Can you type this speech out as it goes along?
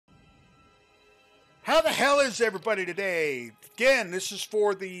How the hell is everybody today? Again, this is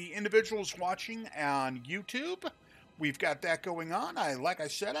for the individuals watching on YouTube. We've got that going on. Like I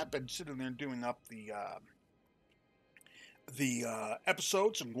said, I've been sitting there doing up the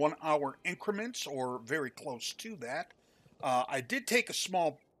episodes in 1 hour increments or very close to that. I did take a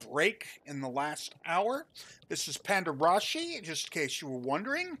small break in the last hour. This is Pandarasshi, just in case you were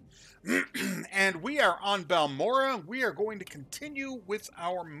wondering. And we are on Balmora. We are going to continue with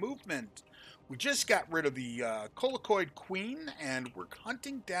our movement. We just got rid of the Colicoid Queen, and we're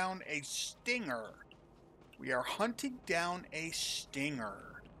hunting down a stinger. We are hunting down a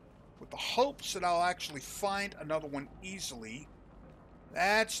stinger with the hopes that I'll actually find another one easily.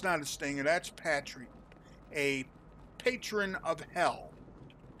 That's not a stinger, that's a patron of hell.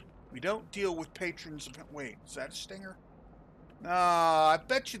 We don't deal with patrons of... Wait, is that a stinger? No, I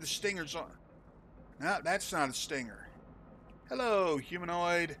bet you the stinger's on... No, that's not a stinger. Hello,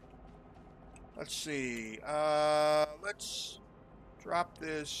 humanoid. Let's see. Let's drop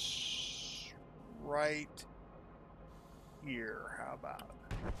this right here. How about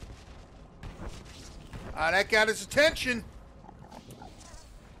it? That got his attention.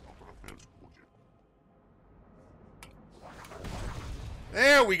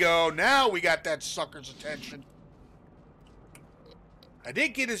 There we go. Now we got that sucker's attention. I did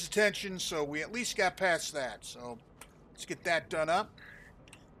get his attention, so we at least got past that. So let's get that done up.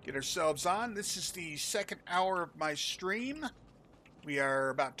 Get ourselves on. This is the second hour of my stream. We are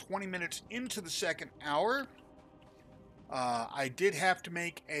about 20 minutes into the second hour. I did have to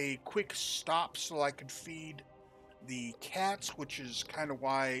make a quick stop so I could feed the cats, which is kind of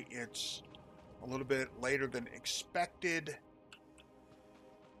why it's a little bit later than expected.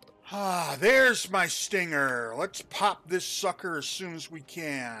 There's my stinger. Let's pop this sucker as soon as we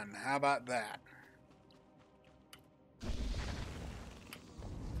can. How about that?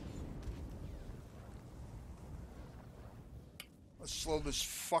 Let's slow this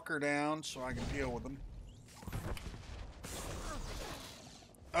fucker down so I can deal with him.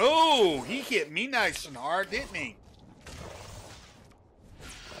 Oh, he hit me nice and hard, didn't he?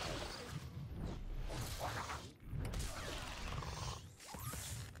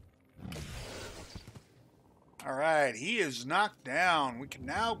 Alright, he is knocked down. We can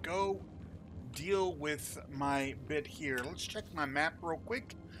now go deal with my bit here. Let's check my map real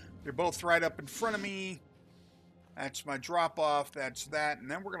quick. They're both right up in front of me. That's my drop-off, that's that,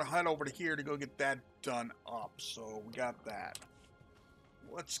 and then we're going to head over to here to go get that done up. So we got that.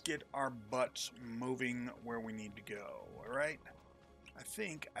 Let's get our butts moving where we need to go, alright? I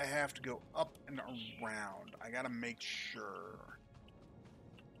think I have to go up and around. I got to make sure.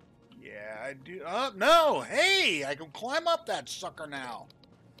 Yeah, I do. Oh, no! Hey! I can climb up that sucker now.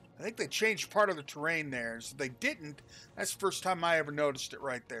 I think they changed part of the terrain there. So they didn't. That's the first time I ever noticed it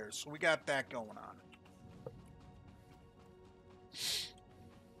right there. So we got that going on.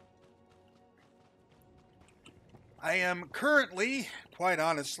 I am currently, quite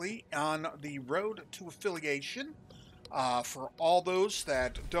honestly, on the road to affiliation. For all those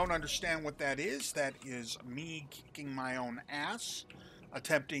that don't understand what that is me kicking my own ass,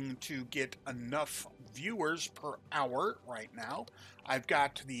 attempting to get enough viewers per hour right now. I've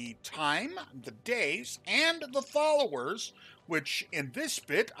got the time, the days, and the followers, which in this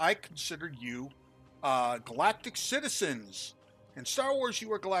bit I consider you galactic citizens. In Star Wars,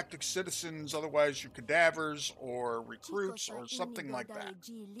 you are galactic citizens, otherwise you're cadavers or recruits or something like that.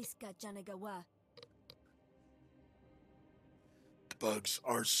 The bugs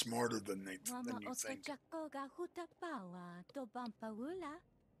are smarter than you think.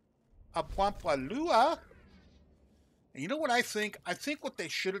 A Pampalua? And you know what I think? I think what they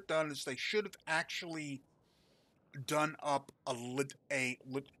should have done is they should have actually done up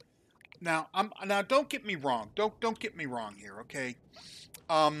Now, don't get me wrong. Don't get me wrong here, okay?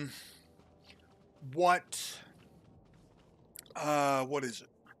 What is it?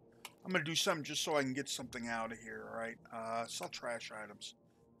 I'm gonna do something just so I can get something out of here, all right? Sell trash items.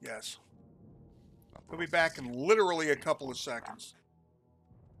 Yes. We'll be back in literally a couple of seconds.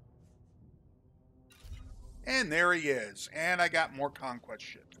 And there he is. And I got more conquest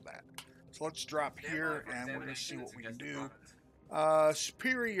shit for that. So let's drop here, and we're gonna see what we can do.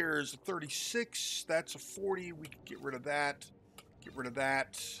 Superior is a 36. That's a 40. We can get rid of that. Get rid of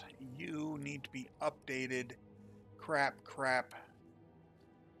that. You need to be updated. Crap.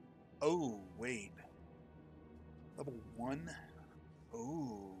 Oh, wait. Level 1?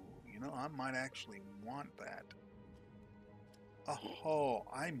 Oh, you know, I might actually want that. Oh,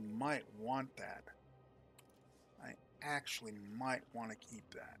 I might want that. I actually might want to keep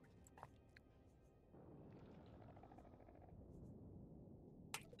that.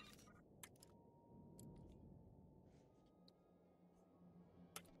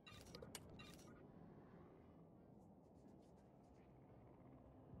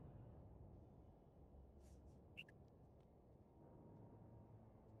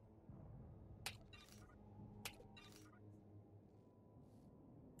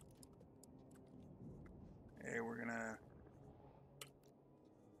 we're gonna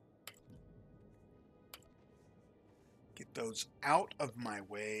get those out of my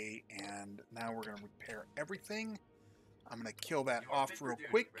way, and now we're gonna repair everything. I'm gonna kill that off real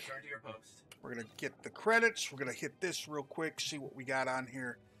quick. Return to your post. We're gonna get the credits. We're gonna hit this real quick, see what we got on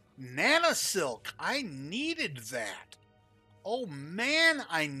here. Nana Silk, I needed that. Oh man,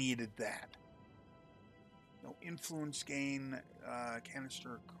 I needed that. No influence gain,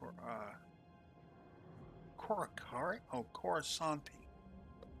 canister, Coracari? Oh, Coruscanti.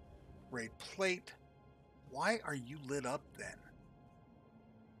 Ray plate. Why are you lit up then?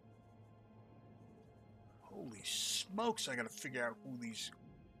 Holy smokes, I gotta figure out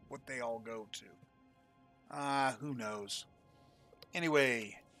what they all go to. Who knows?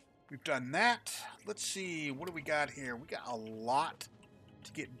 Anyway, we've done that. Let's see, what do we got here? We got a lot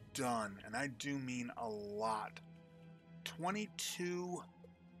to get done, and I do mean a lot. 22.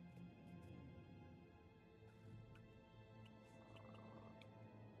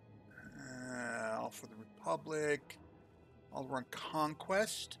 All for the Republic. I'll run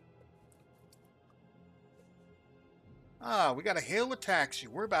Conquest. We got to hail a taxi.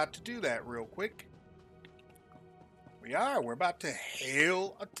 We're about to do that real quick. We are. We're about to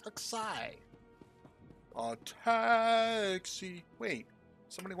hail a taxi. A taxi. Wait,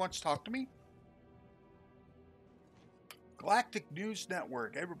 somebody wants to talk to me? Galactic News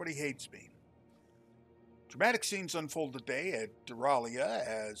Network. Everybody hates me. Dramatic scenes unfold today at Duralia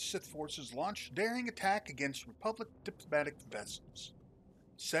as Sith forces launch a daring attack against Republic diplomatic vessels.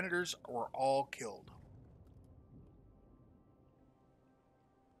 Senators were all killed.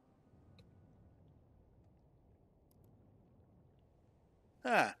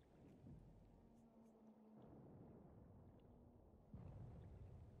 Huh.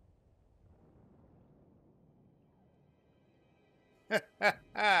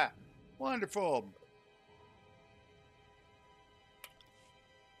 Wonderful.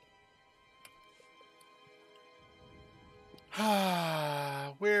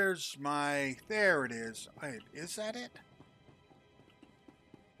 Where's my... There it is. Wait, is that it?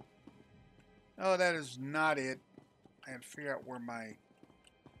 Oh, that is not it. I gotta figure out where my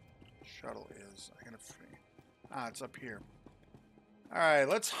shuttle is. I gotta figure... it's up here. Alright,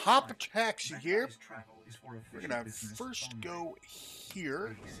 let's hop a taxi here. We're gonna first go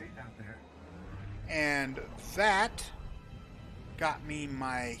here. And that got me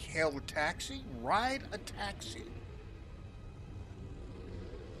my hail a taxi, ride a taxi.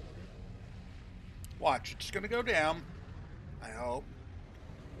 Watch, it's gonna go down. I hope.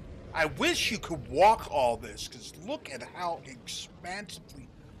 I wish you could walk all this, because look at how expansively...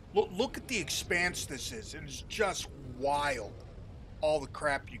 Look at the expanse this is. It is just wild. All the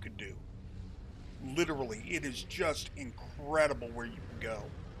crap you could do. Literally, it is just incredible where you can go.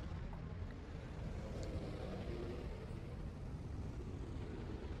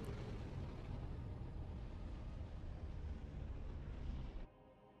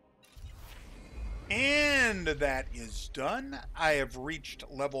 And that is done. I have reached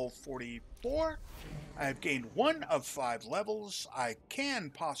level 44. I have gained 1 of 5 levels. I can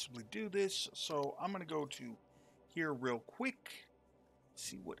possibly do this, so I'm going to go to here real quick.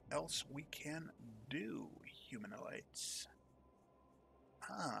 See what else we can do, humanoids.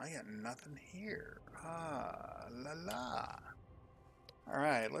 I got nothing here. La la.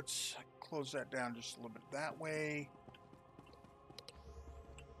 Alright, let's close that down just a little bit that way.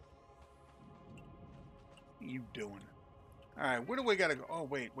 What are you doing? Alright, where do we gotta go? Oh,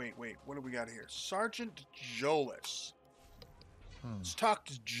 wait. What do we got here? Sergeant Jolas. Let's talk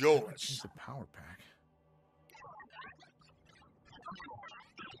to Jolas. Use the power pack.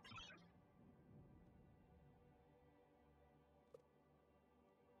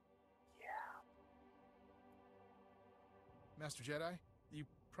 Master Jedi, you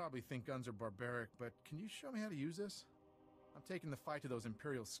probably think guns are barbaric, but can you show me how to use this? I'm taking the fight to those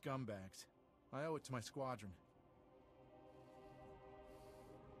Imperial scumbags. I owe it to my squadron.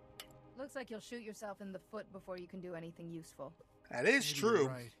 Looks like you'll shoot yourself in the foot before you can do anything useful. That is Maybe true. you're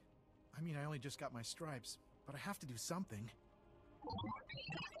right. I mean, I only just got my stripes, but I have to do something.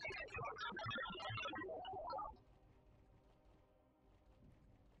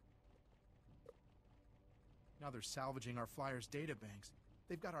 Now they're salvaging our flyers' data banks.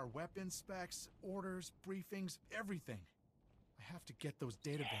 They've got our weapon specs, orders, briefings, everything. I have to get those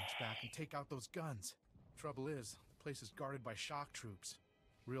data banks back and take out those guns. Trouble is, the place is guarded by shock troops.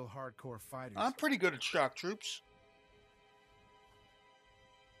 Real hardcore fighters. I'm pretty good at shock troops.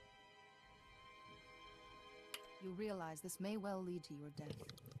 You realize this may well lead to your death.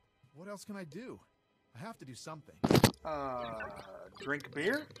 What else can I do? I have to do something. Drink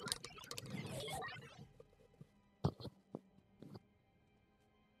beer?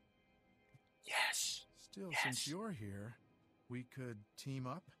 Still, Yes. since you're here, we could team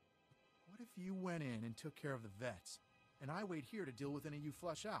up? What if you went in and took care of the vets, and I wait here to deal with any you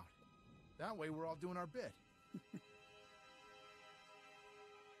flush out? That way we're all doing our bit.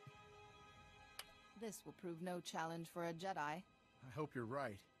 This will prove no challenge for a Jedi. I hope you're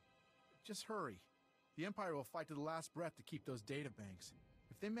right. Just hurry. The Empire will fight to the last breath to keep those databanks.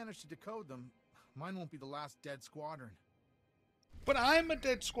 If they manage to decode them, mine won't be the last dead squadron. But I'm a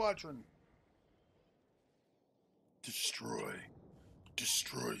dead squadron. Destroy.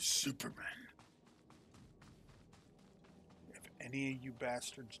 Destroy Superman. If any of you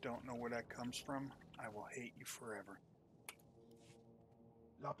bastards don't know where that comes from, I will hate you forever.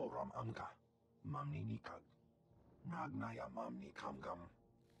 Laporam amka, mamni nikag, nagnaya mamni kamgam.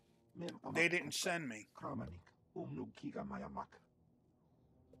 They didn't send me. Kramanik, kiga mayamak.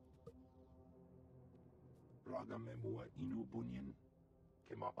 Raga memua inu bunyan,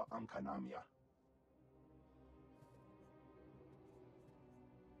 kemapa amkanamia.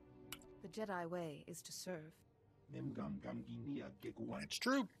 The Jedi way is to serve. Memgam gamginia geguan. It's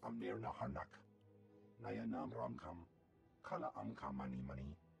true. Amner na hanak. Nayanam ramkam. Kala amka mani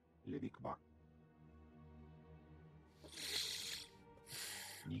mani. Libik bak.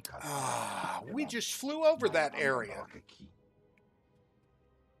 We just flew over that area.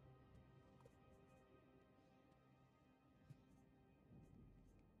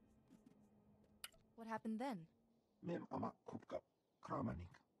 What happened then? Mem amak kupkap. Kramanik.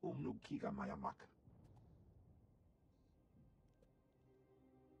 Kiga mayamak.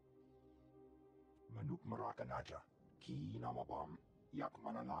 Manuk marakanaja. Ki namabam. Yak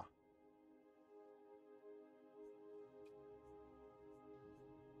manala.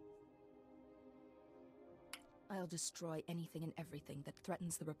 I'll destroy anything and everything that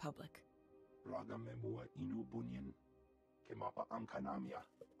threatens the Republic. Raga memua inu bunyan. Kemapa amkanamia.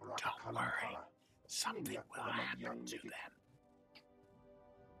 Don't worry. Something will happen to them.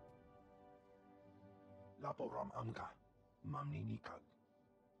 Laporam amka. Mamni nikag.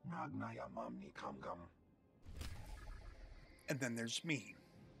 Nagnaya mamni kamgam. And then there's me.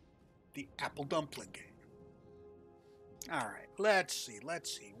 The apple dumpling game. Alright, let's see.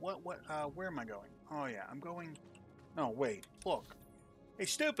 Where am I going? Oh yeah, I'm going... No, wait, look. Hey,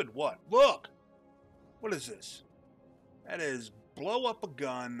 stupid, what? Look! What is this? That is blow up a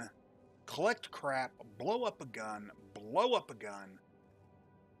gun, collect crap, blow up a gun, blow up a gun.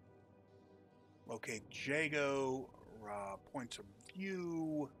 Locate Jago, points of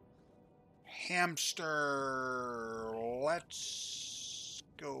view, hamster. Let's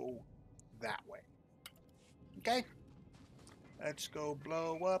go that way. Okay? Let's go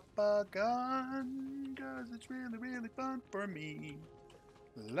blow up a gun, 'cause it's really, really fun for me.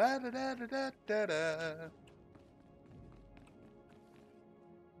 La da da da da da da.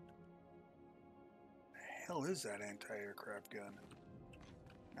 The hell is that anti-aircraft gun?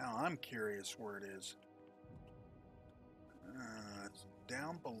 Now I'm curious where it is. It's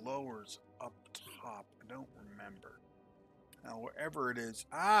down below or is up top? I don't remember. Now wherever it is,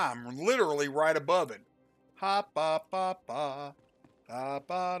 I'm literally right above it. Ha ba ba ba, ba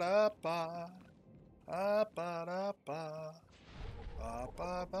ba da ba, ba ba da ba, ba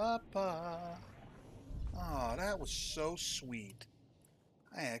ba ba ba. Oh, that was so sweet.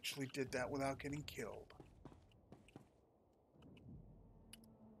 I actually did that without getting killed.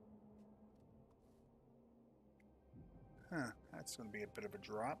 Huh, that's going to be a bit of a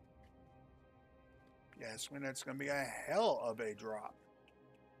drop. Yes, that's going to be a hell of a drop.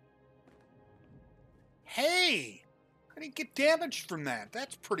 Hey! I didn't get damaged from that.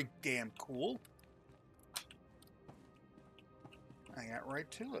 That's pretty damn cool. I got right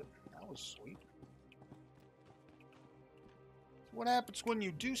to it. That was sweet. So what happens when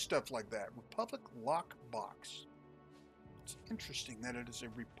you do stuff like that? Republic lockbox. It's interesting that it is a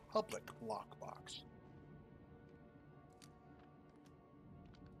Republic lockbox.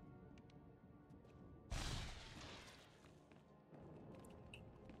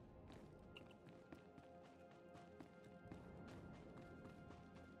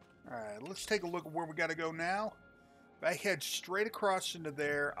 Alright, let's take a look at where we got to go now. If I head straight across into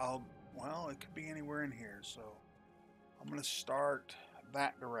there, well, it could be anywhere in here, so I'm going to start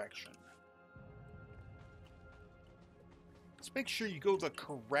that direction. Let's make sure you go the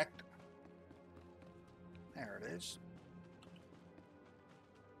correct... There it is.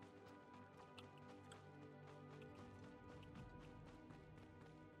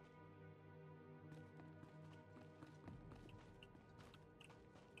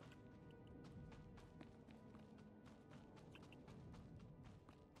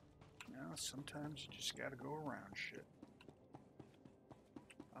 Sometimes you just gotta go around shit.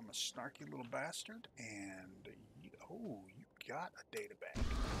 I'm a snarky little bastard, and you got a data bank.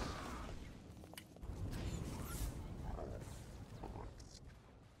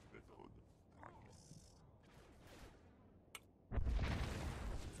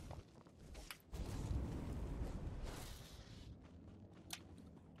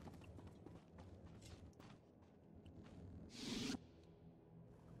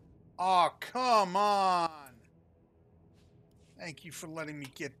 Oh, come on! Thank you for letting me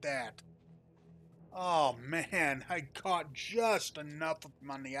get that. Oh, man, I caught just enough of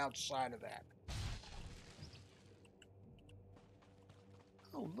them on the outside of that.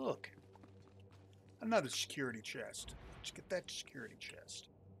 Oh, look. Another security chest. Let's get that security chest.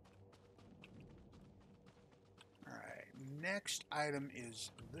 Alright, next item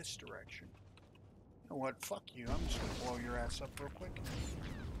is this direction. You know what? Fuck you. I'm just gonna blow your ass up real quick.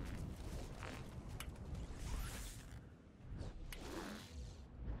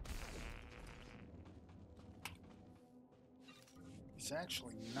 He's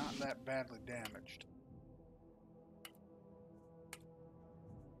actually not that badly damaged.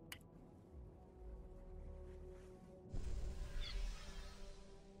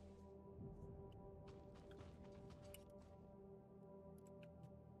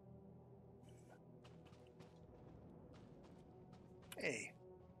 Hey.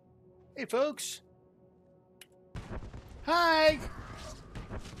 Hey, folks. Hi!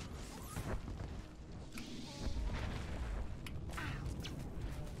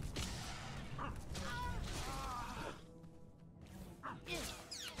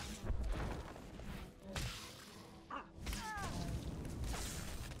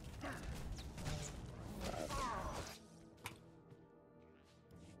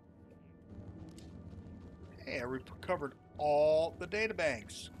 Hey, I recovered all the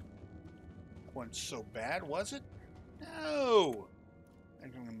databanks. Wasn't so bad, was it? No!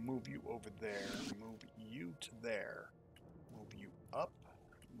 I'm going to move you over there, move you to there, move you up,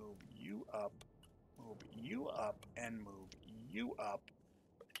 move you up, move you up, and move you up.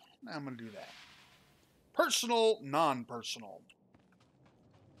 Now I'm going to do that. Personal, non-personal.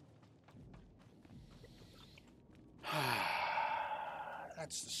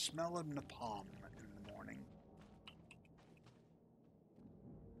 That's the smell of napalm in the morning.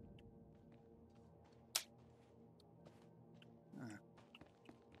 I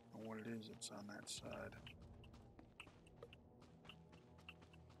don't know what it is that's on that side.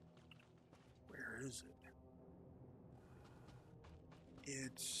 Where is it?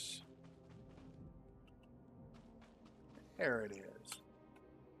 It's... There it is.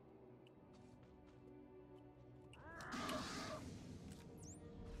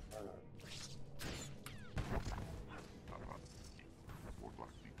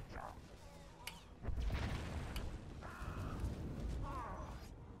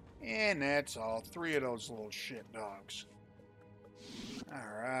 And that's all. 3 of those little shit dogs.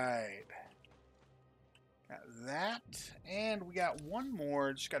 Alright. Got that. And we got one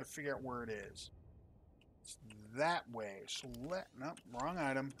more. Just got to figure out where it is. It's that way. So nope, wrong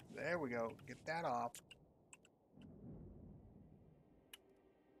item. There we go. Get that off.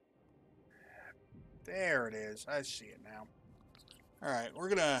 There it is. I see it now. Alright, we're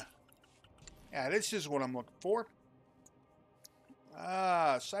gonna... Yeah, this is what I'm looking for.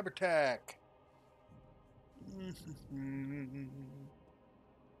 Ah, cybertech.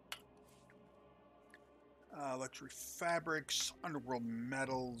 Electric fabrics, underworld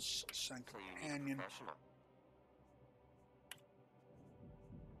metals, Sun Companion.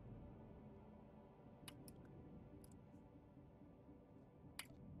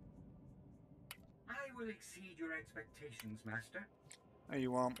 I will exceed your expectations, Master. No,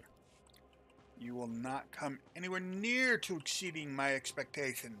 you won't. You will not come anywhere near to exceeding my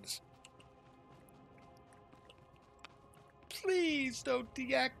expectations. Please don't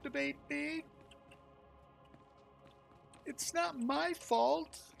deactivate me. It's not my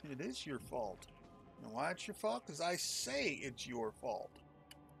fault. It is your fault. You know why it's your fault? Because I say it's your fault.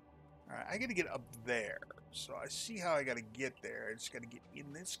 Alright, I gotta get up there. So I see how I gotta get there. I just gotta get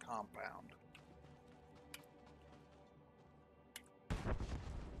in this compound.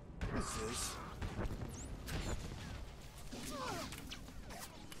 What is this?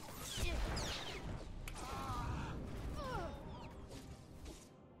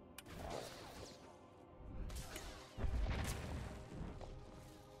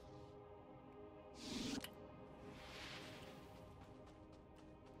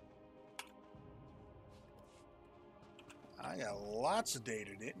 I got lots of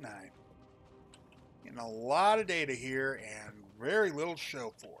data, didn't I? Getting a lot of data here and very little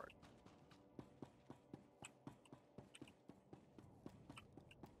show for it.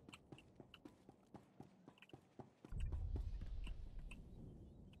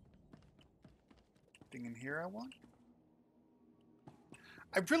 something in here I want?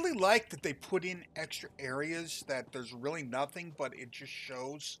 I really like that they put in extra areas that there's really nothing, but it just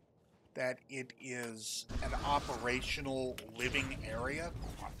shows that it is an operational living area.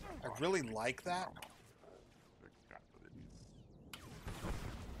 I really like that.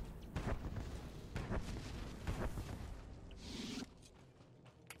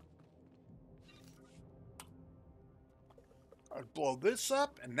 I'd blow this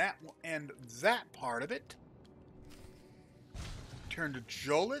up, and that will end that part of it. Turn to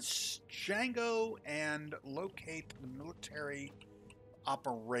Jolis, Django, and locate the military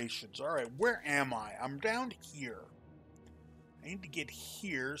operations. All right, where am I? I'm down here. I need to get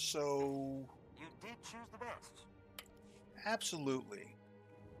here, so... You did choose the best. Absolutely.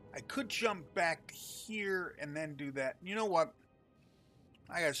 I could jump back to here and then do that. You know what?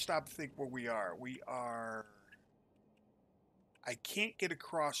 I gotta stop to think where we are. We are... I can't get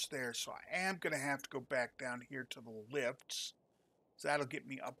across there, so I am gonna have to go back down here to the lifts. So that'll get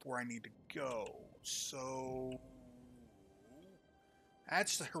me up where I need to go. So...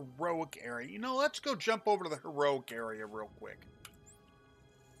 That's the heroic area. You know, let's go jump over to the heroic area real quick.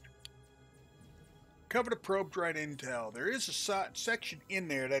 Cover the probe drive intel. There is a section in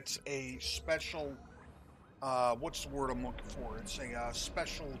there that's a special... what's the word I'm looking for? It's a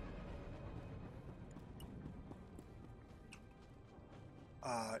special...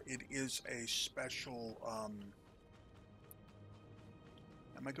 it is a special...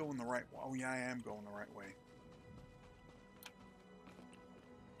 am I going the right way? Oh, yeah, I am going the right way.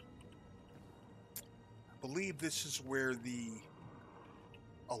 I believe this is where the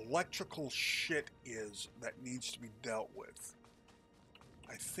electrical shit is that needs to be dealt with.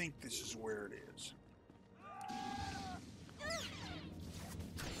 I think this is where it is.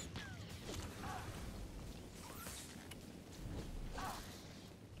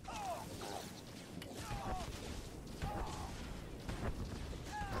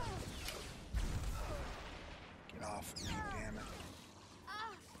 Get off of me, damn it.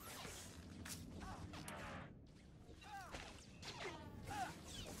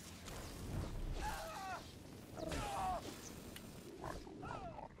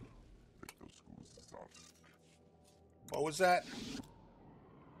 What was that?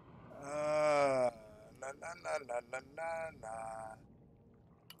 La la la la la la la.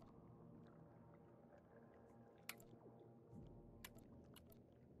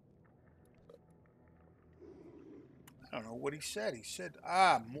 I don't know what he said. He said,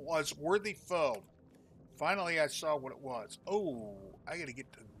 was worthy foe. Finally, I saw what it was. Oh, I gotta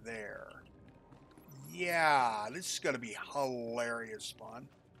get to there. Yeah, this is gonna be hilarious fun.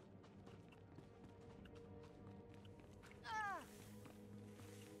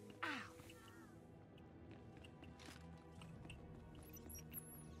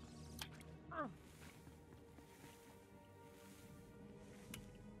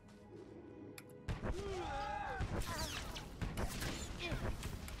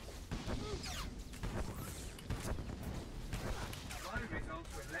 My results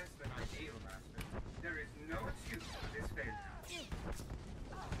were less than ideal, Master. There is no excuse for this failure.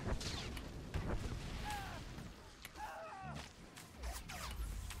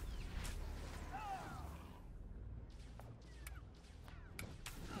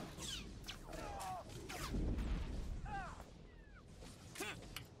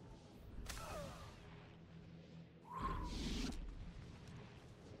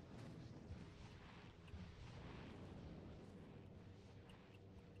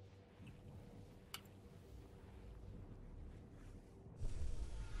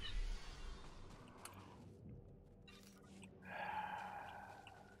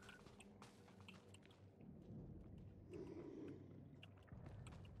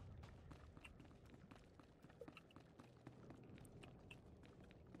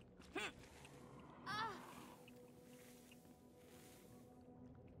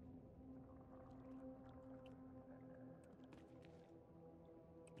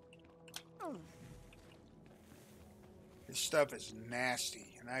 This stuff is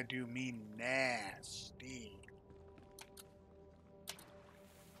nasty, and I do mean nasty.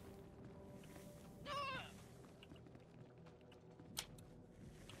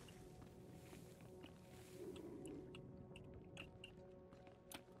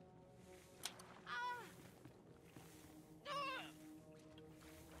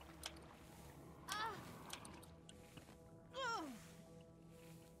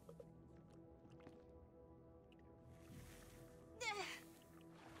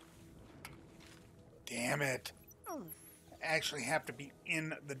 Damn it. I actually have to be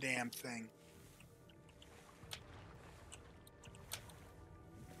in the damn thing.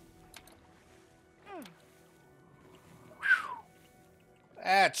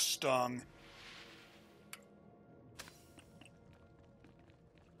 That stung.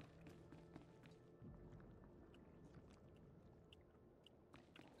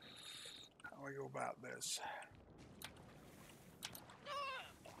 How do I go about this?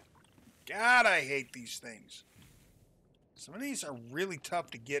 God, I hate these things. Some of these are really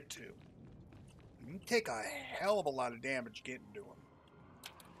tough to get to. You take a hell of a lot of damage getting to them.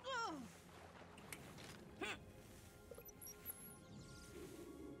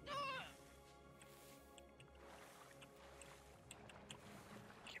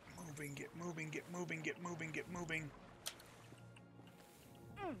 Get moving, get moving, get moving, get moving.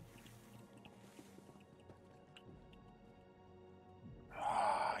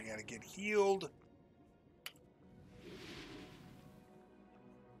 Ah, I gotta get healed.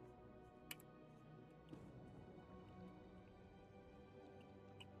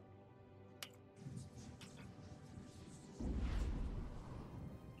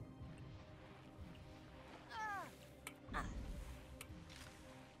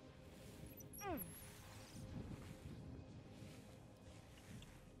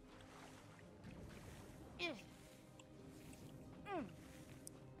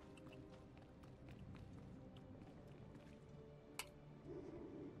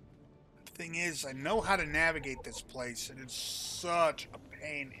 Thing is, I know how to navigate this place, and it's such a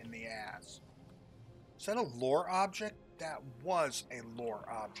pain in the ass. Is that a lore object? That was a lore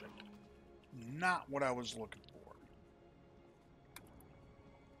object. Not what I was looking for.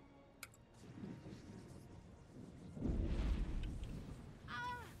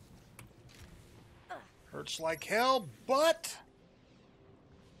 Hurts like hell, but...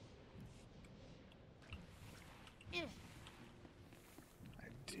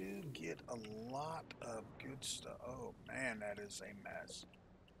 do get a lot of good stuff. Oh man, that is a mess.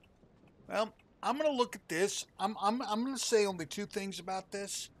 Well, I'm gonna look at this. I'm gonna say only two things about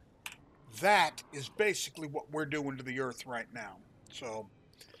this. That is basically what we're doing to the earth right now. So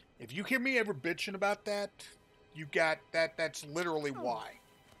if you hear me ever bitching about that, you got that. That's literally why.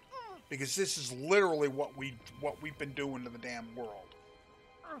 Because this is literally what we've been doing to the damn world.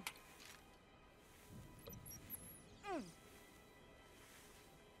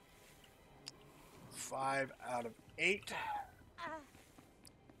 5 out of 8.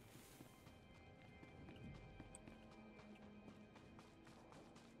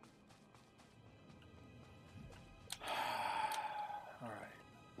 All right.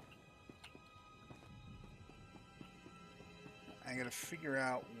 I gotta figure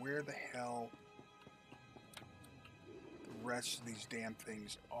out where the hell the rest of these damn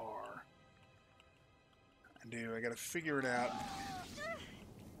things are. I gotta figure it out.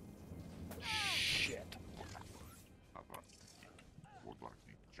 Shit.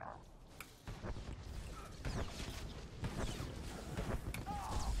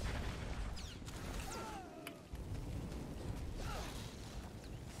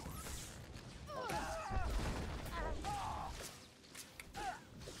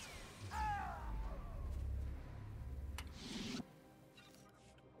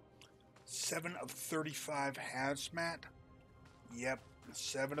 Seven of 35 hazmat. Yep,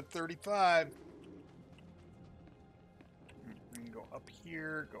 7 of 35. Go up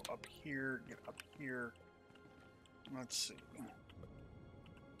here, get up here. Let's see.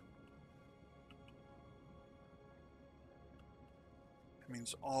 That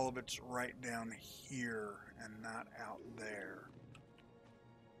means all of it's right down here and not out there.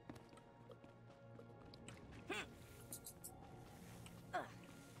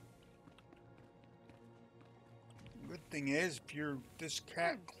 Good thing is, if you're this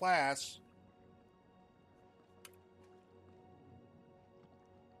cat class,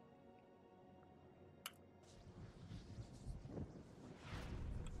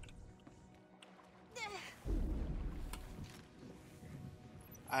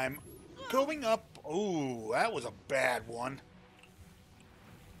 I'm going up. Oh, that was a bad one.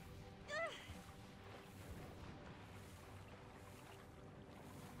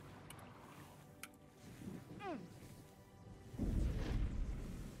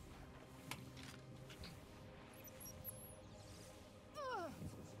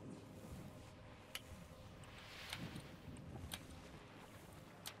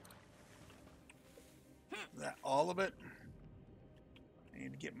 Is that all of it? I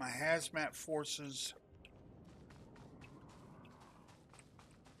need to get my hazmat forces.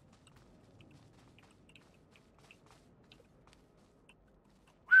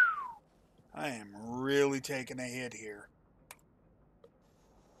 I am really taking a hit here.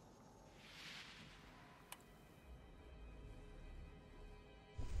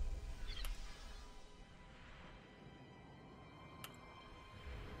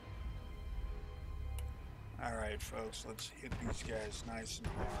 Alright, folks, let's hit these guys nice and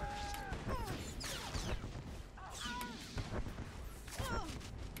hard.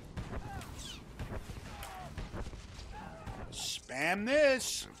 Spam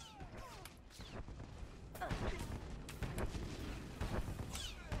this!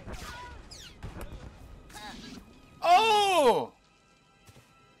 Oh!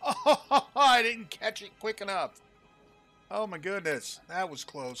 Oh, I didn't catch it quick enough. Oh my goodness, that was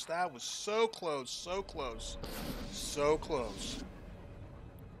close. That was so close, so close, so close.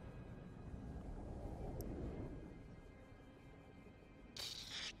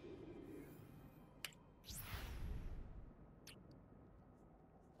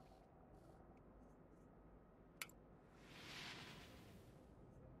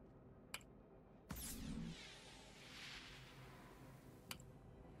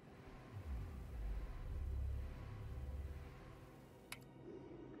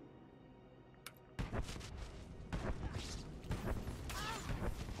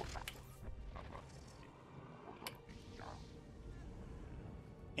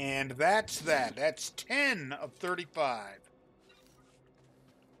 And that's that. That's 10 of 35.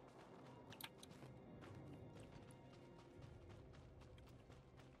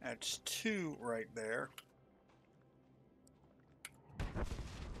 That's 2 right there.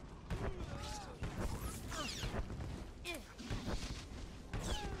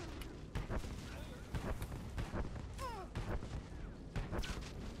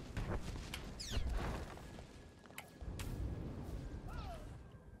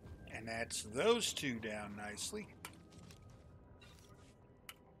 And that's those 2 down nicely.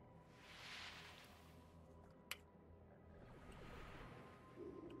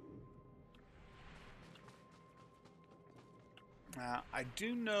 Now, I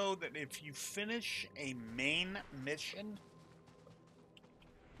do know that if you finish a main mission,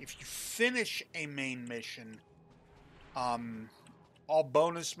 all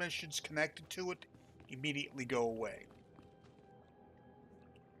bonus missions connected to it immediately go away.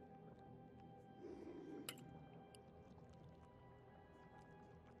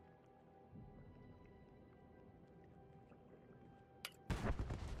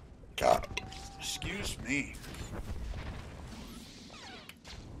 God, excuse me.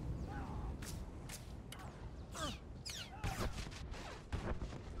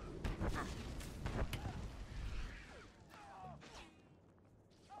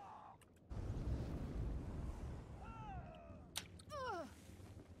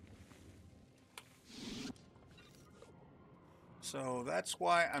 So that's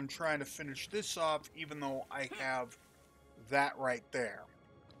why I'm trying to finish this off, even though I have that right there.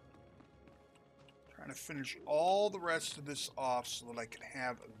 Trying to finish all the rest of this off so that I can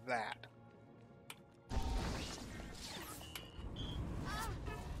have that.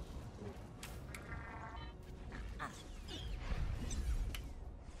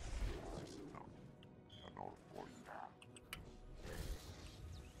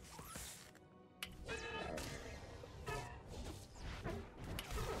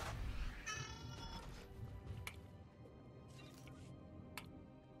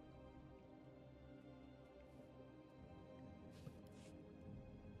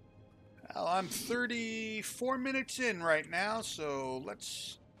 Well, I'm 34 minutes in right now, so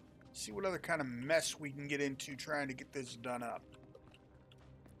let's see what other kind of mess we can get into trying to get this done up.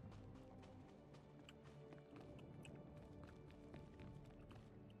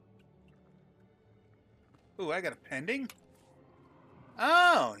 Ooh, I got a pending?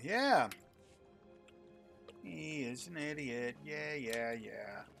 Oh, yeah. He is an idiot. Yeah, yeah,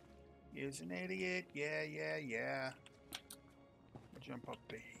 yeah. He is an idiot. Yeah, yeah, yeah. Jump up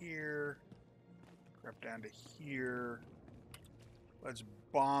to here. Drop down to here. Let's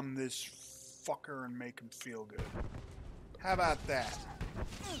bomb this fucker and make him feel good. How about that?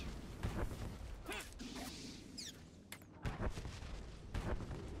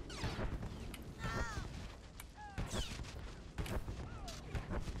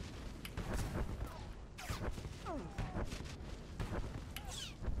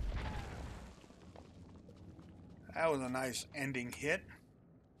 That was a nice ending hit.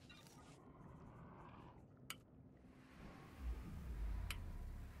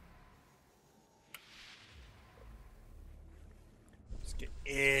 Let's get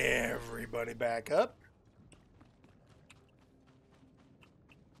everybody back up.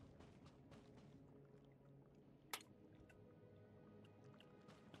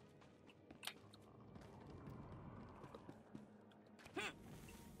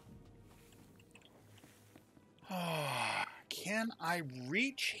 Can I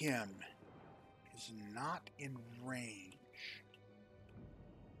reach him? He's not in range.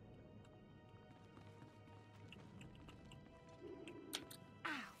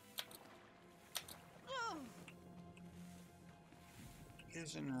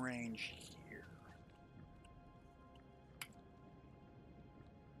 is in range here.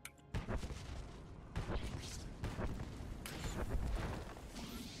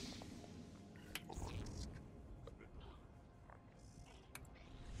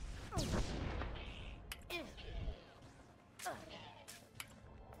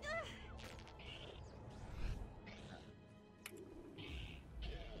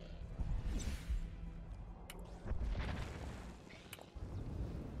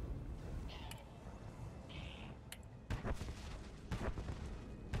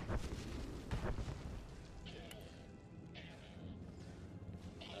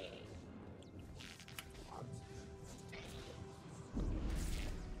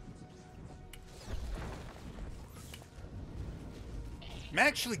 I'm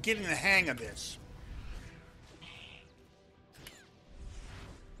actually getting the hang of this.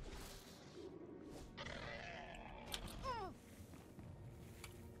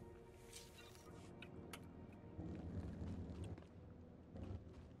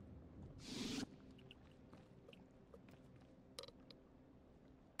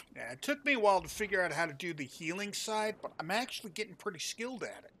 Yeah, it took me a while to figure out how to do the healing side, but I'm actually getting pretty skilled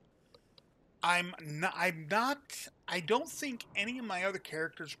at it. I'm not, I don't think any of my other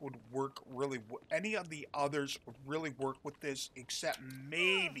characters would work really, any of the others would really work with this, except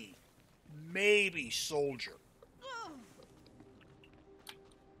maybe Soldier.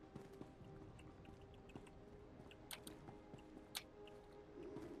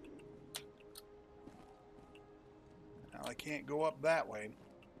 Now I can't go up that way.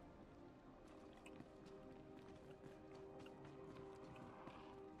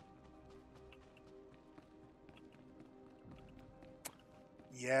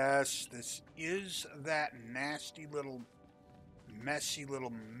 Yes, this is that nasty little, messy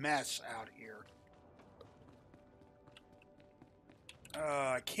little mess out here.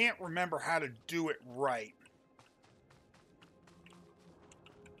 I can't remember how to do it right.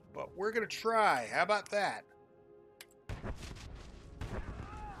 But we're going to try. How about that?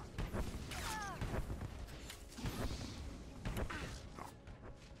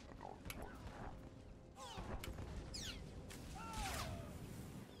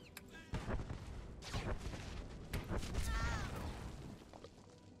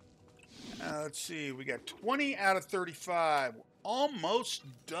 Let's see, we got 20 out of 35. Almost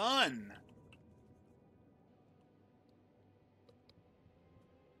done.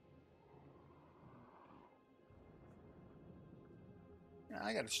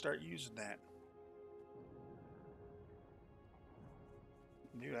 I got to start using that.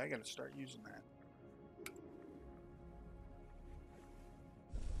 Dude, I got to start using that.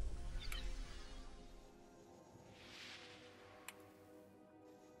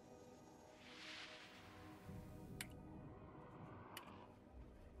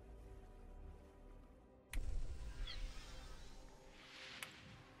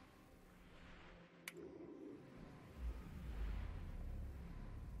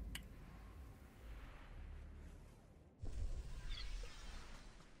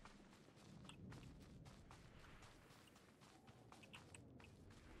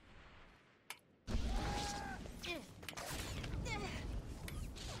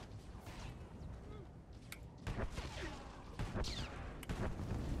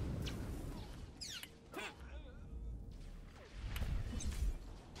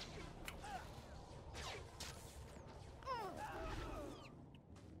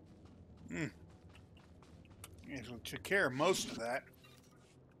 We took care of most of that.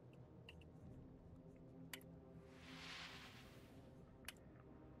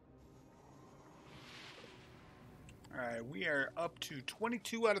 Alright, we are up to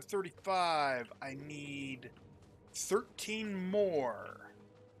 22 out of 35. I need 13 more.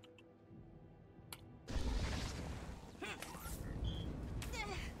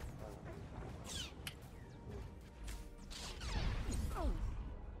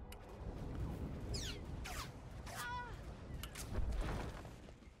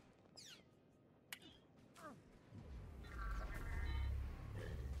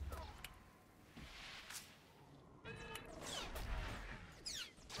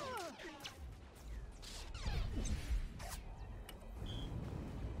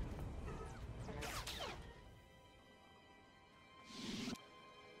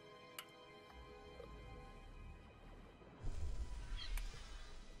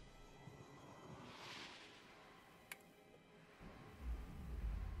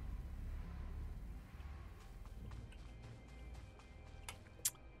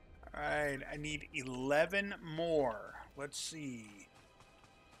 Alright, I need 11 more. Let's see.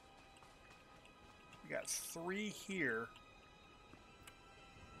 We got 3 here.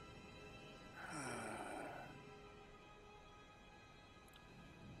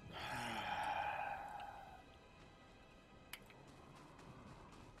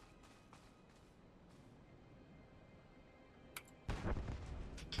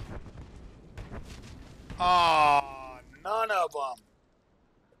 Ah, none of them.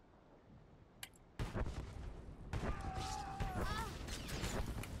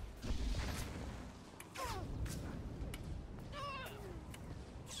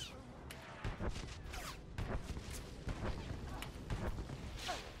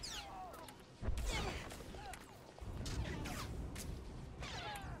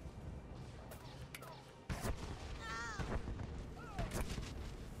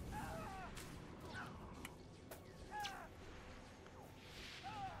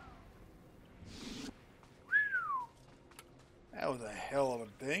 That was a hell of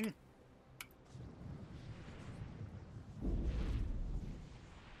a thing.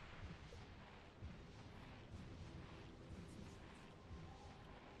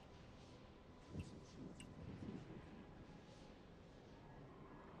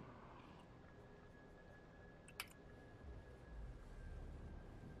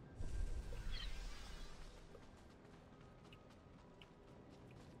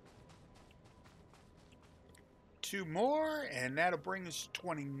 Two more, and that'll bring us to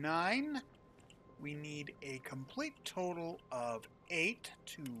 29. We need a complete total of 8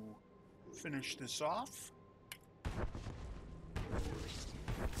 to finish this off.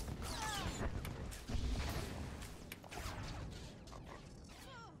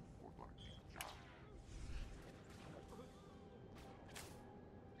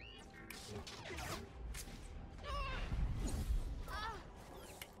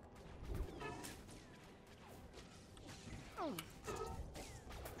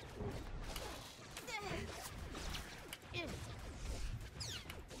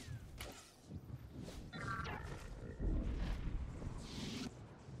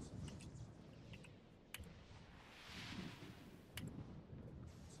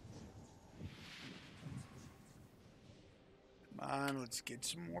 Come on, let's get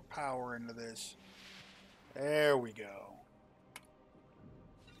some more power into this. There we go.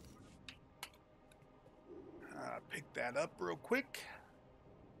 Pick that up real quick.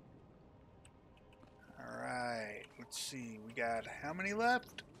 Alright, let's see. We got how many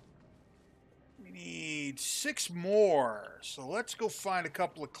left? We need 6 more. So let's go find a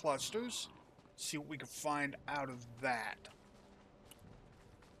couple of clusters. See what we can find out of that.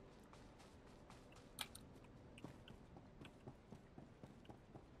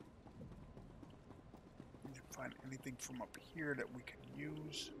 Find anything from up here that we can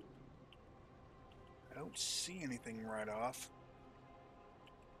use. I don't see anything right off.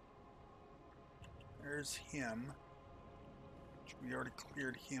 There's him. We already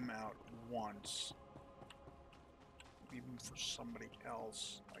cleared him out once. Even for somebody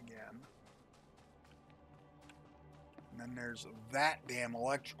else again. And then there's that damn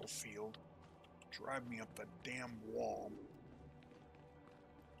electrical field. Drive me up the damn wall.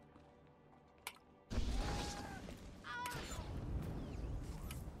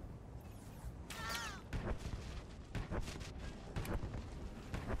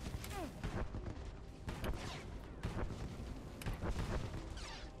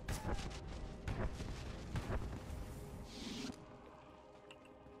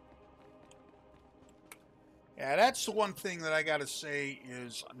 Yeah, that's the one thing that I gotta say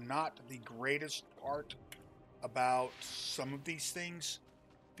is not the greatest part about some of these things.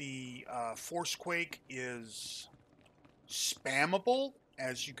 The Forcequake is spammable,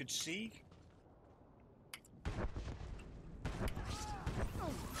 as you could see.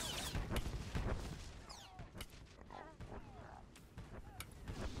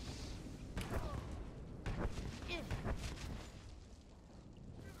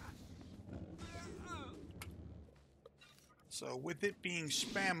 So with it being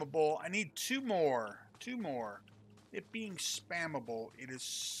spammable, I need 2 more. 2 more. It being spammable, it is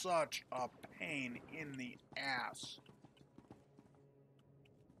such a pain in the ass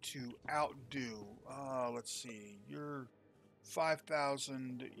to outdo. Let's see. You're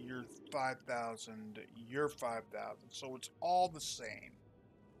 5,000, you're 5,000, you're 5,000. So it's all the same.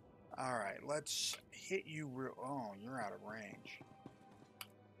 All right, let's hit you real. Oh, you're out of range.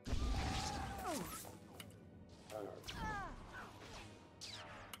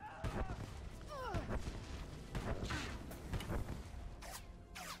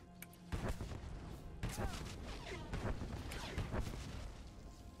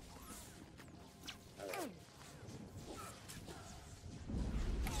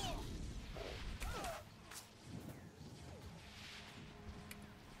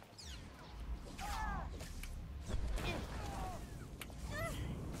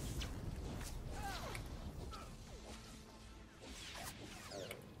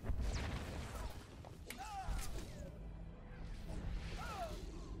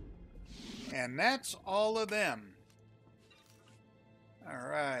 And that's all of them. All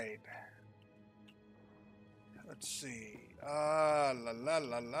right. Let's see. La la la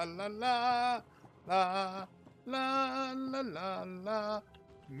la la la la la la la la.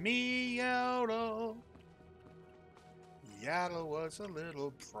 Meow. Yaddle was a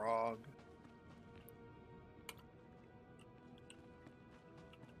little frog.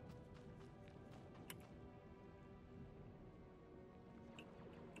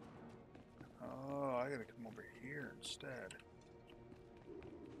 Oh, I gotta come over here instead.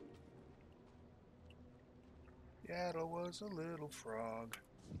 Yaddle was a little frog.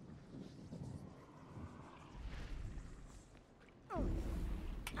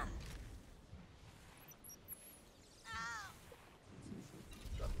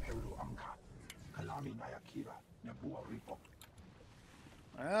 Peru Anka, Kalami Nayakira, Nabua Ripo.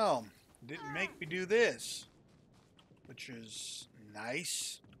 Well, didn't make me do this, which is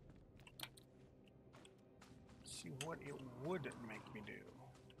nice. Let's see what it would make me do.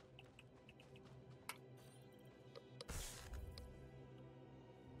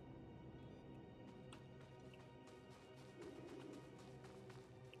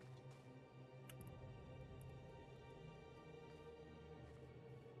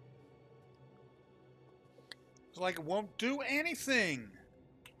 It's like it won't do anything.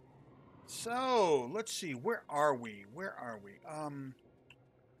 So, let's see. Where are we? Where are we? I'm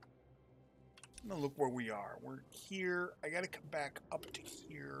gonna look where we are. We're here. I gotta come back up to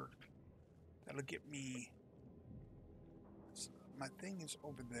here. That'll get me. My thing is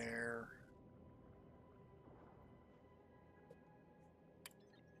over there.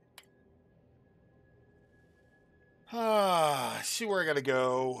 See where I gotta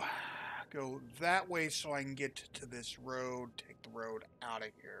go. Go that way so I can get to this road. Take the road out of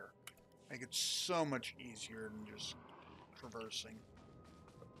here. Make it so much easier than just traversing.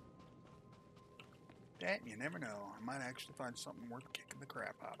 That you never know. I might actually find something worth kicking the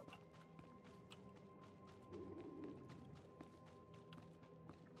crap out of.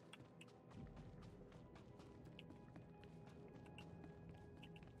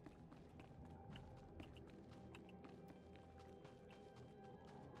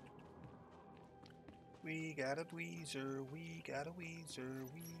 We got a Weezer, we got a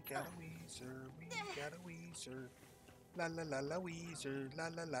Weezer, we got a Weezer, we got a Weezer. La la la la Weezer, la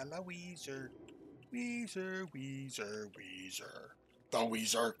la la la Weezer. Weezer, Weezer, Weezer. The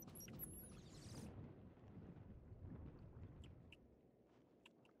Weezer.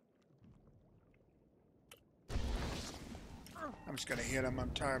 I'm just gonna hit him. I'm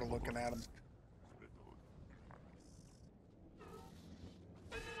tired of looking at him.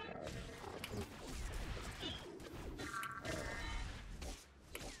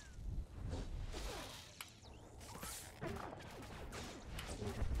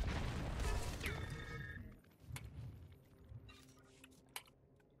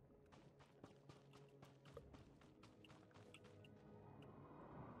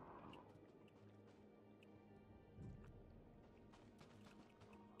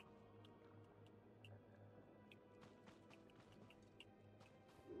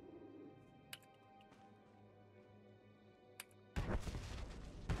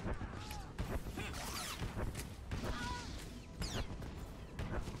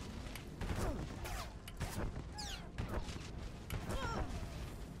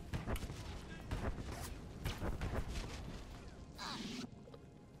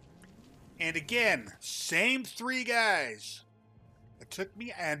 And again, same three guys. It took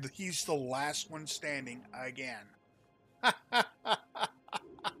me, and he's the last one standing again.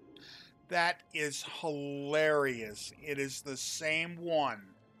 That is hilarious. It is the same one.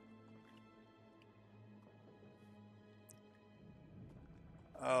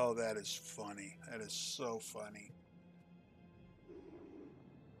 Oh, that is funny. That is so funny.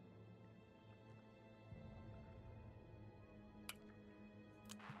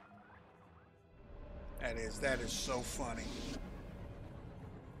 That is so funny.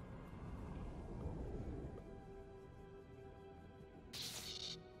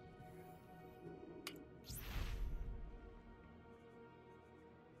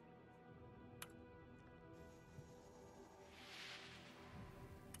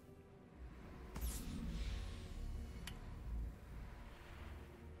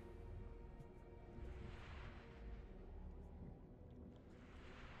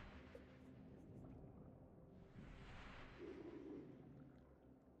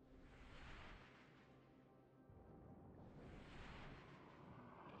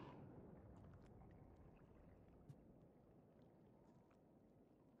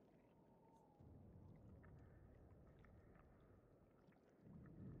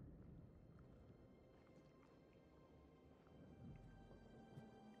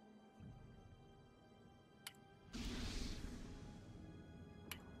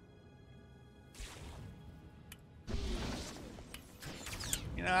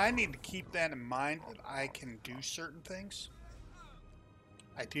 You know, I need to keep that in mind that I can do certain things.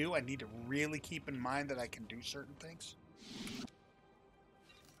 I do. I need to really keep in mind that I can do certain things.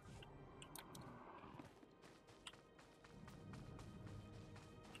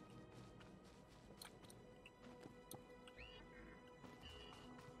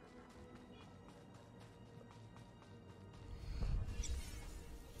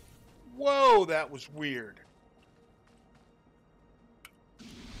 Whoa, that was weird.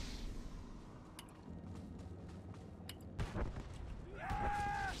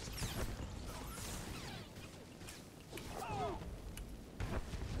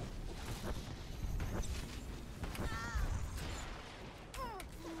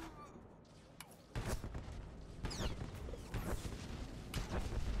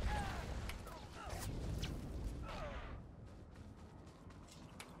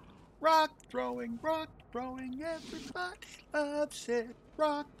 Rock throwing, everybody loves it.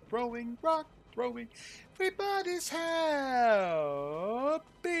 Rock throwing, everybody's happy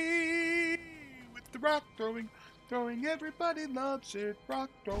with the rock throwing, everybody loves it. Rock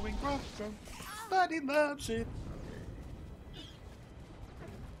throwing, everybody loves it.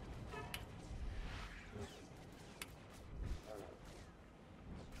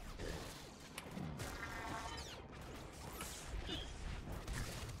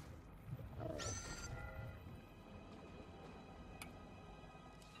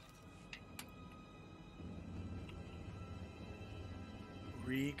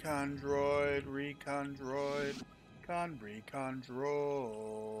 Recon droid, recon droid, recon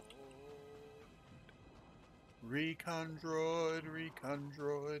droid. Recon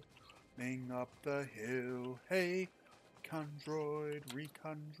droid, ning up the hill, hey. Recon droid,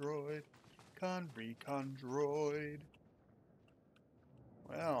 recon droid.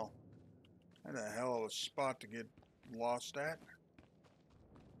 Well, that's a hell of a spot to get lost at.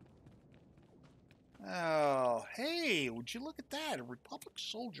 Oh, hey, would you look at that? A Republic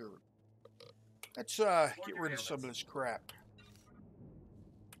soldier. Let's get rid of some of this crap.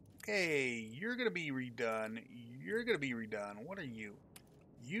 Okay, you're gonna be redone. You're gonna be redone. What are you?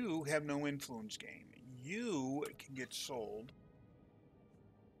 You have no influence gain. You can get sold.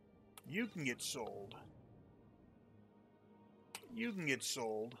 You can get sold. You can get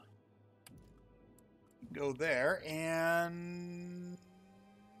sold. Go there and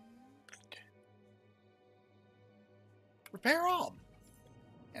repair all.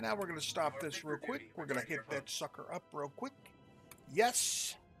 And now we're going to stop this real quick. We're going to hit that sucker up real quick.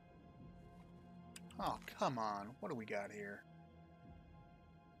 Yes. Oh, come on. What do we got here?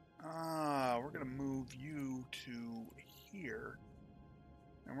 We're going to move you to here.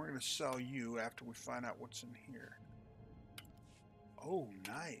 And we're going to sell you after we find out what's in here. Oh,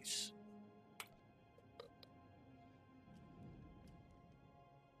 nice.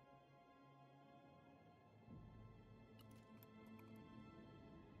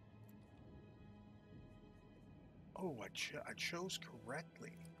 Oh, I chose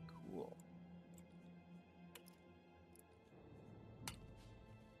correctly. Cool.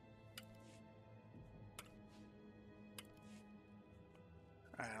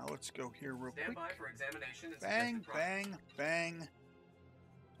 Let's go here real quick. For examination. Bang, bang, bang.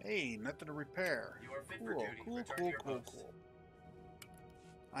 Hey, nothing to repair. You are fit Cool, for duty. cool, Return to cool, your cool, post. cool.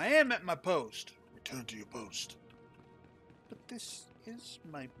 I am at my post. Return to your post. But this is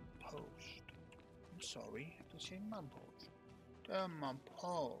my post. I'm sorry, this ain't my post. My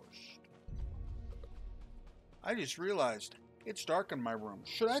post. I just realized it's dark in my room.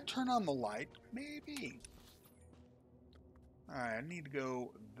 Should I turn on the light? Maybe. Alright, I need to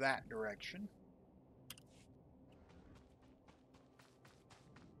go that direction.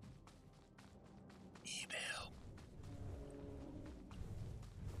 Email.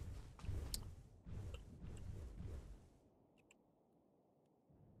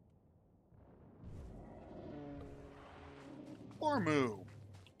 Or moo.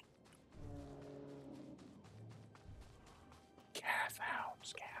 Calf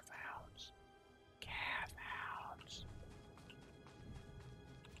hounds, calf hounds, calf hounds.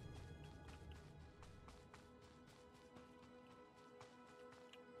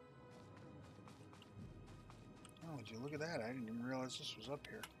 Oh, would you look at that? I didn't even realize this was up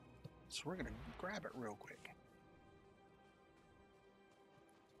here. So we're going to grab it real quick.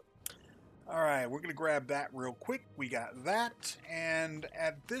 All right, we're going to grab that real quick. We got that. And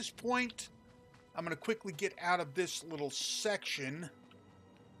at this point, I'm going to quickly get out of this little section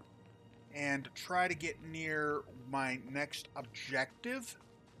and try to get near my next objective,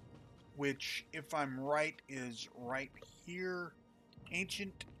 which, if I'm right, is right here.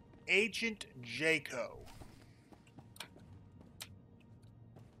 Agent Jaco.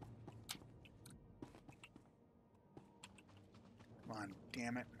 on,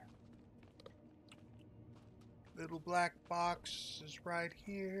 damn it. Little black box is right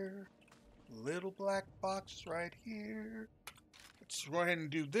here. Little black box right here. Let's go ahead and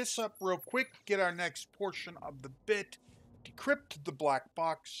do this up real quick. Get our next portion of the bit. Decrypt the black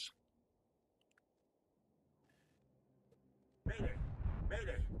box. Mayday!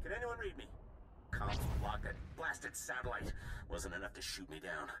 Mayday! Can anyone read me? Comms blocked. That blasted satellite wasn't enough to shoot me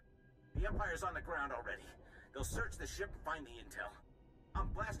down. The Empire's on the ground already. They'll search the ship and find the intel. I'm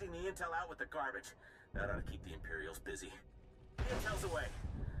blasting the intel out with the garbage. That ought to keep the Imperials busy. The intel's away.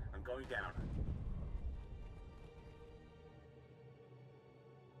 I'm going down.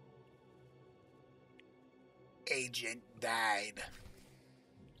 Agent died.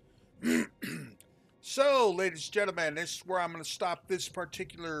 So, ladies and gentlemen, this is where I'm going to stop this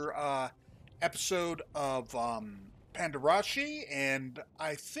particular episode of Pandarasshi, and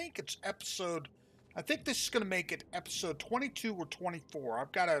I think it's I think this is going to make it episode 22 or 24.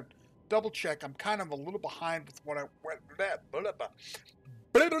 I've got to double check. I'm kind of a little behind with what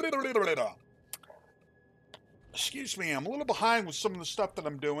excuse me, I'm a little behind with some of the stuff that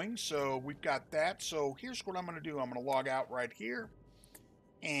I'm doing, so we've got that. So here's what I'm going to do. I'm going to log out right here,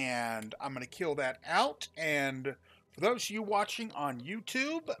 and I'm going to kill that out. And for those of you watching on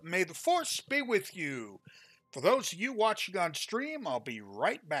YouTube, may the Force be with you. For those of you watching on stream, I'll be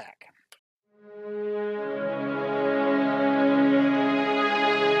right back.